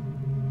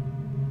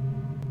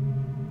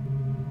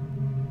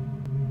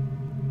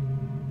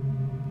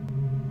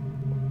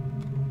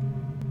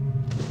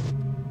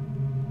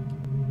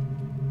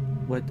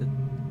 What the?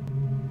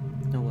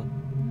 No, what?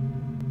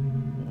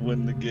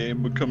 When the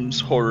game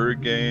becomes horror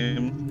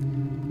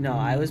game. No,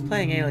 I was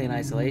playing Alien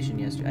Isolation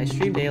yesterday. I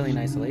streamed Alien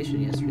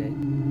Isolation yesterday.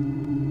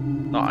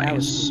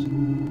 Nice.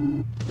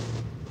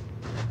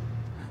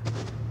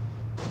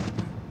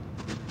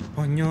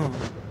 Oh no!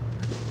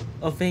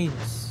 A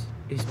Venus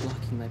is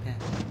blocking my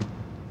path.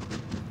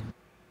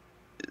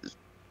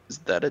 Is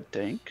that a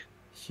dank?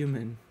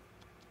 Human.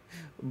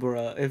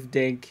 Bruh, if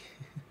Dank...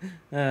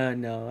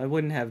 no, I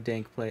wouldn't have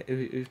Dank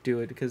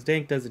do it, because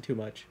Dank does it too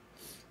much.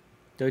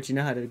 Don't you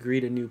know how to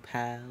greet a new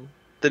pal?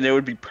 Then it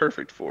would be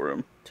perfect for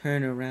him.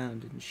 Turn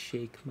around and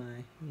shake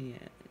my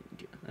hand.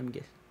 I'm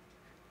guessing.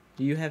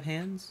 Do you have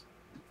hands?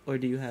 Or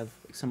do you have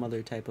some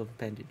other type of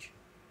appendage?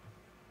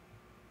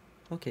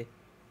 Okay.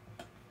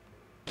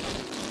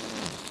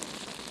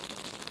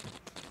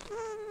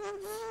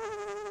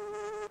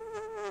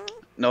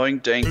 Knowing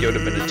dank, it would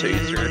have been a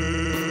taser.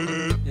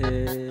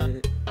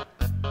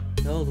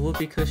 The old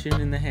whoopee cushion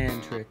in the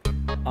hand trick.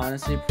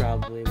 Honestly,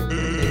 probably would have been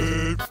a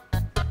taser.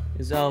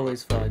 It's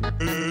always fun,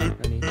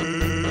 honey.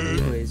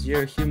 Anyways,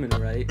 you're a human,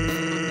 right?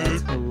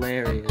 That's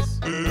hilarious.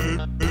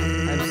 I'm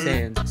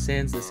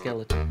Sans the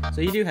skeleton. So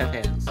you do have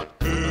hands.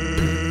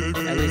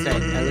 At least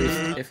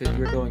if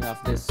we're going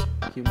off this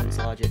human's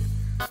logic.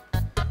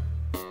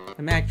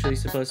 I'm actually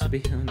supposed to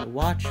be on the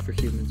watch for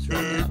humans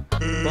right now.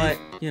 But,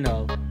 you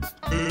know,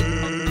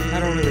 I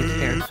don't really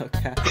care about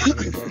capturing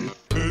anybody.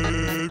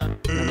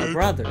 Now my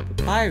brother,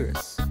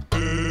 Papyrus.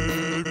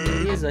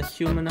 He is a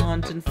human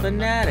hunting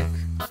fanatic.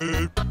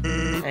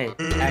 Hey,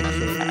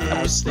 actually,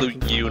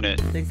 Absolute unit.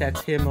 I think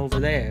that's him over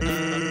there.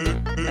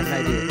 That's an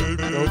idea.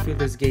 Go through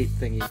this gate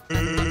thingy.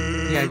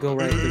 Yeah, go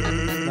right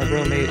through. My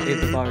bro made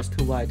the bars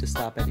too wide to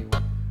stop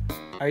anyone.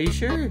 Are you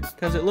sure?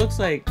 Because it looks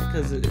like...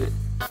 Because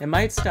it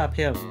might stop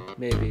him,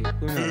 maybe.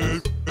 Who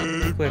knows?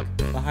 Quick,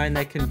 behind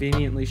that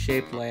conveniently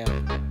shaped lamp.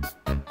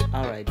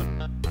 Alright.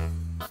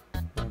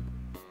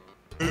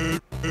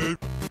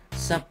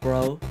 Sup,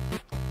 bro?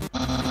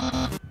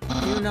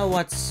 You know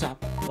what's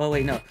up. Oh,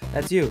 wait, no.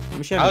 That's you.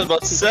 Michelle. I was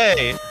about to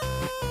say.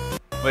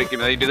 Wait, can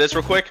I do this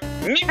real quick?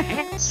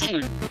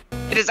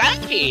 It is I,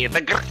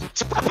 the great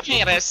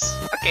Papyrus.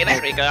 Okay,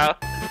 there we go.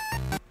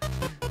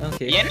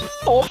 Okay. You know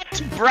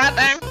what,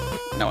 brother?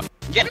 No,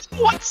 you know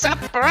what's up,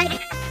 brother?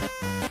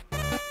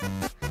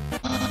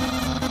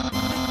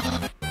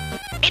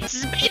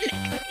 It's been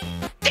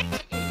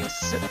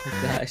days. Oh,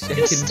 gosh, I You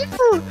can...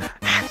 still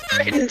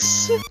haven't.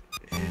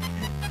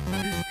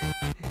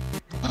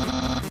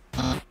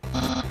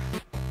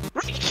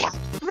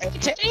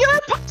 Recalibrated your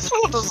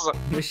puzzles.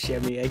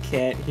 Shemmy, I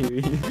can't hear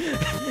you.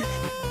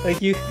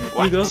 Like you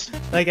What? go,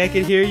 like I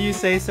can hear you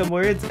say some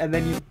words, and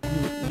then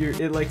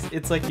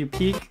it's like you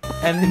peek,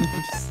 and then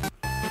you just.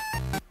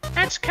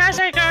 That's cause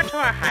I go to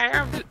a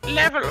higher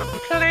level of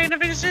plane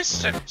of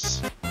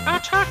existence. I'll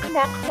talk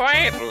more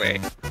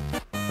quietly.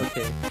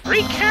 Okay.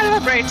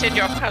 Recalibrated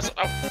your puzzle.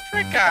 Oh,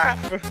 frick off.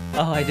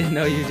 Oh, I didn't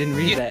know you didn't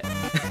read that.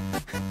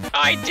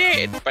 I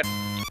did, but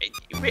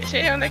it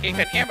sounded like you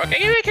could hear.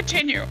 Okay, let me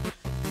continue.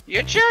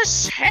 You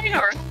just hang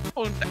around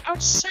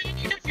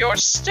outside of your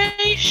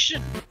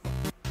station.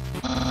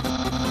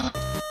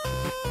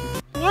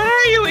 What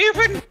are you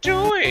even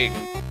doing?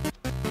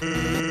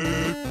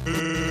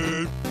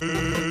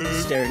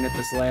 Staring at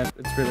this lamp,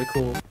 it's really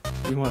cool.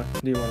 Do you want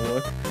to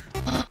look?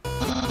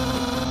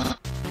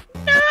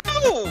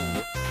 No!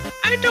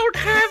 I don't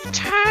have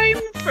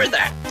time for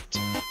that.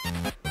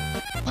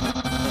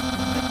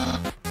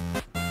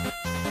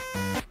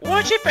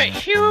 What if a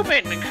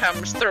human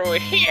comes through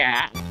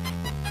here?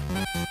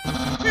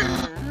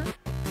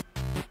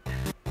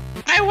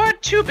 I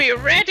want to be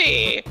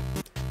ready.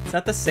 It's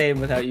not the same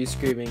without you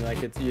screaming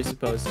like you're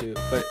supposed to,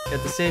 but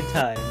at the same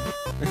time,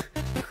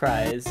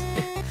 cries.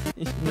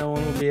 No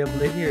one will be able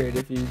to hear it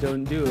if you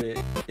don't do it.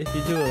 If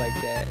you do it like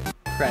that,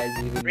 cries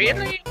even more.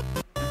 Really?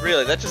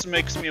 Really, that just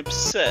makes me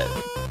upset.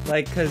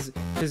 Like, cause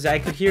I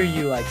could hear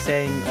you like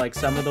saying like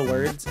some of the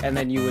words, and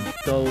then you would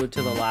go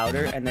to the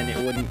louder, and then it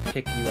wouldn't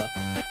pick you up.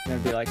 And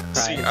it'd be like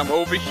crying. See, I'm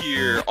over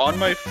here on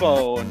my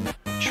phone,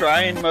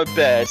 trying my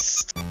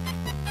best.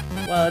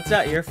 Well, it's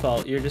not your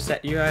fault. You're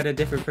at a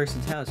different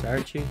person's house,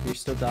 aren't you? You're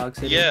still dog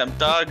sitting. Yeah, I'm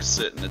dog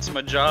sitting. It's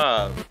my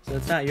job. So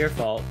it's not your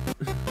fault.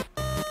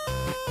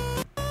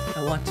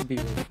 I want to be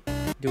ready.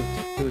 Do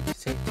it.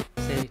 Say it.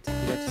 You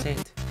got to say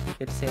it. You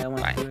got to say I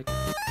want to be ready.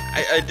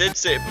 I did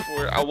say it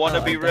before. I want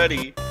to be I'm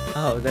ready. done.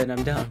 Oh, then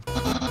I'm done.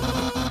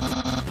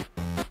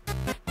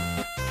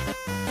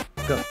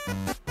 Go.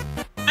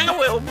 I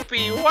will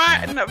be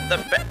one of the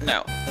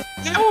no.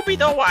 I will be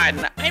the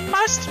one. I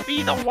must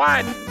be the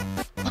one.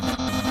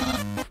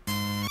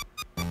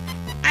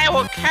 I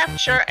will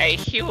capture a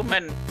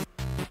human.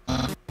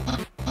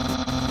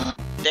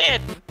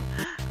 Then,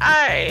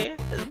 I,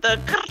 the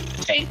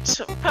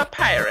great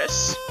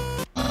Papyrus,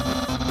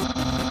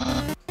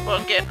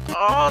 will get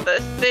all the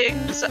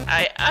things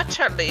I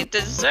utterly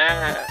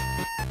deserve.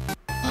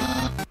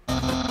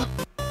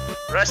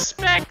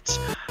 Respect,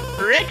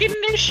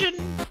 recognition.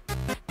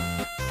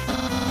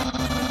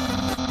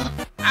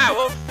 I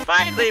will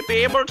finally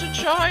be able to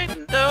join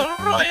the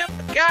Royal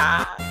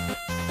Guard.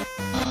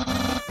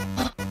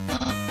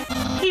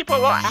 People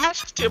will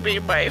ask to be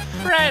my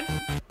friend.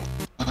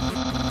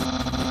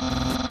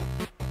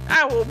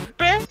 I will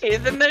bathe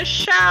in the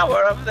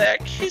shower of their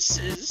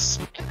kisses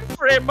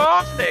every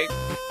morning.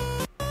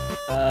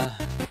 I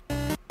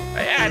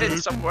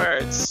added some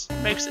words.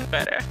 Makes it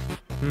better.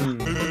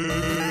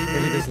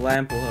 Maybe this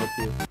lamp will help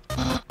you.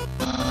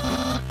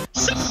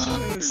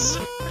 Sons!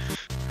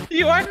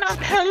 You are not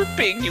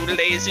helping, you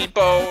lazy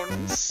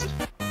bones.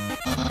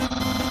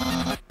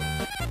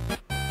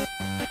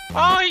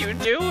 All you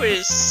do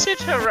is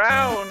sit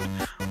around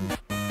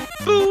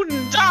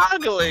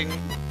boondoggling.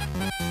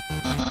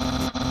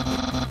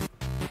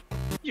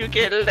 You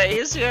get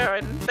lazier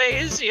and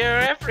lazier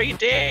every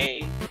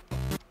day.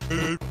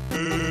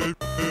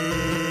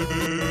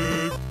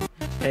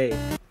 Hey,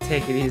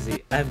 take it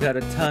easy. I've got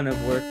a ton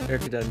of work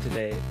done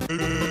today.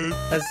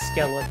 A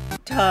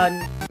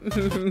skeleton.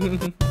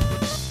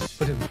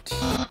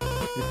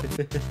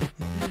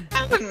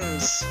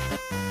 Heavens!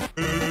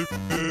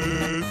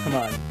 Come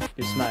on,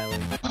 you're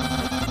smiling.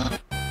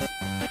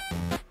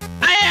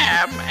 I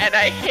am, and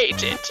I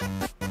hate it.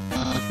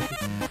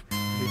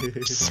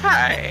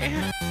 Sigh.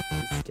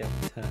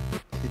 Skeleton.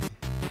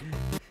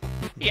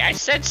 Yeah, I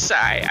said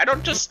sigh. I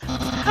don't just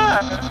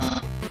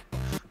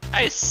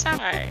I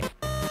sigh.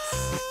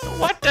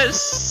 What does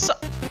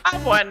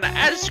someone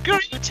as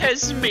great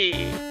as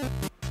me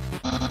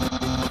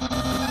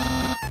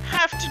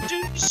have to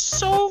do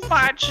so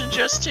much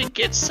just to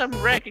get some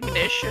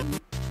recognition?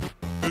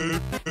 Wow,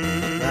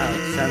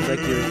 it sounds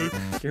like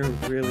you're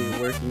really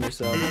working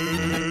yourself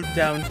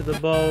down to the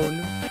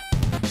bone.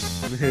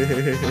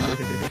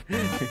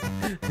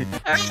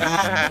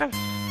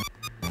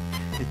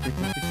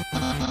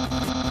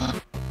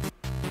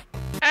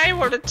 I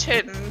will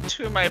attend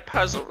to my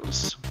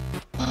puzzles.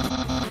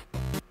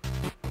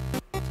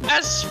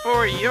 As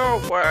for your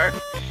work,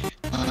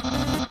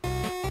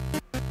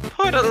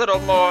 put a little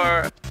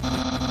more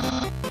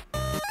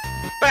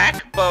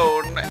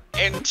backbone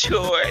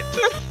into it.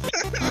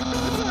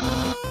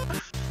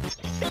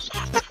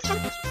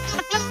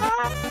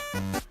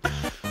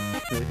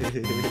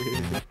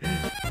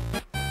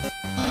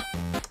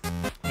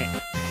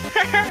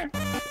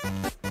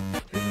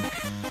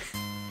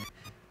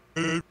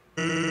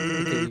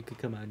 Okay, you can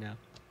come out now.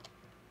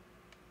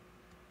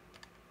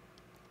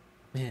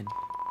 Man,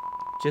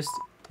 just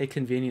a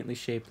conveniently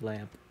shaped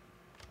lamp.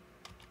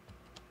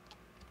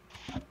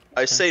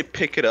 I say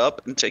pick it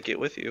up and take it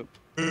with you.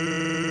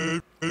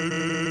 You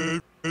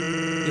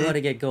ought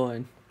to get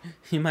going.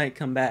 He might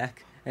come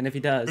back, and if he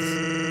does,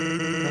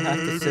 we'll have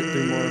to sit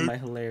through more of my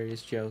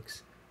hilarious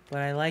jokes. But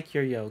I like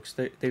your jokes.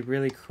 They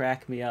really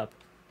crack me up.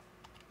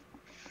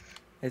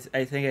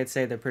 I think I'd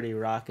say they're pretty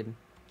rockin'.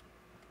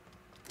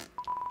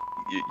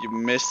 You're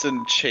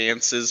missing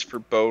chances for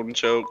bone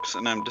jokes,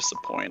 and I'm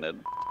disappointed.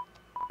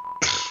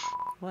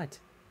 What?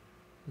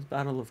 There's a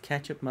bottle of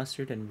ketchup,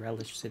 mustard, and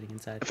relish sitting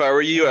inside. If I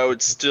were you, I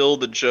would steal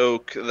the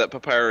joke that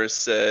Papyrus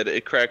said.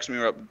 It cracks me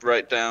up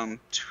right down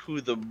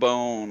to the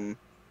bone.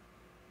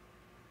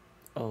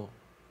 Oh,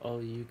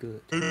 you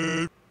good.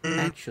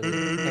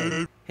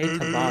 Actually, hey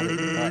to bother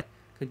you, but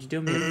could you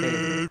do me a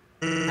favor?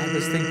 I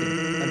was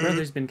thinking, my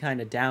brother's been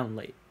kinda down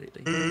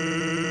lately.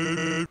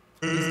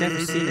 He's never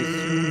seen a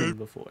human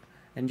before,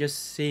 and just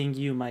seeing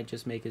you might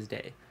just make his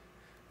day.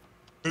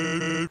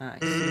 I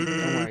see.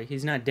 Don't worry,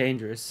 he's not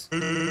dangerous.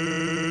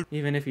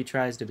 Even if he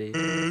tries to be.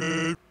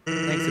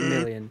 Thanks a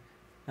million.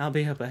 I'll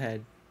be up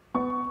ahead.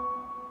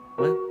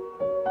 What?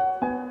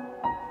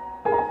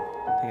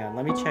 Hang on,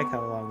 let me check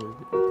how long we've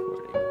been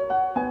recording.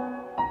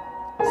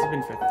 This has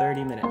been for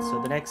 30 minutes,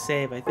 so the next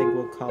save, I think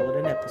we'll call it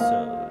an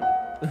episode.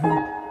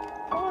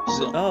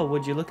 Awesome. Oh,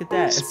 would you look at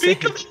that?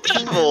 Speak of the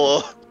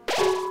devil!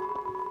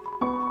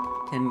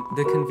 And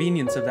the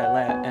convenience of that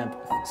lamp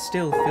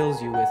still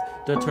fills you with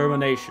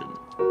determination.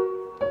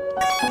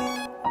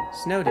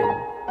 Snowden,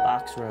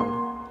 Box Road.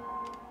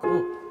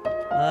 Cool.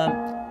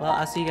 Well,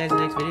 I'll see you guys in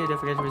the next video. Don't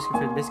forget to risk it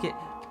for the biscuit.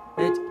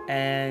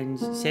 And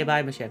say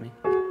bye, Mashemi.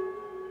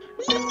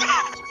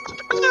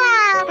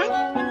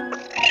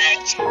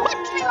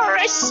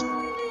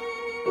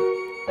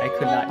 I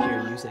could not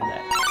hear you say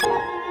that.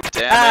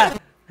 Damn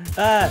it.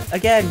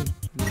 Again.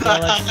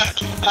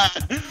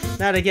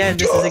 Not again.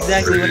 This is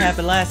exactly what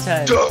happened last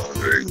time.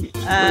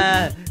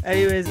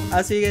 Anyways,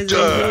 I'll see you guys in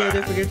the next video.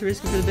 Don't forget to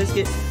risk it for the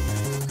biscuit.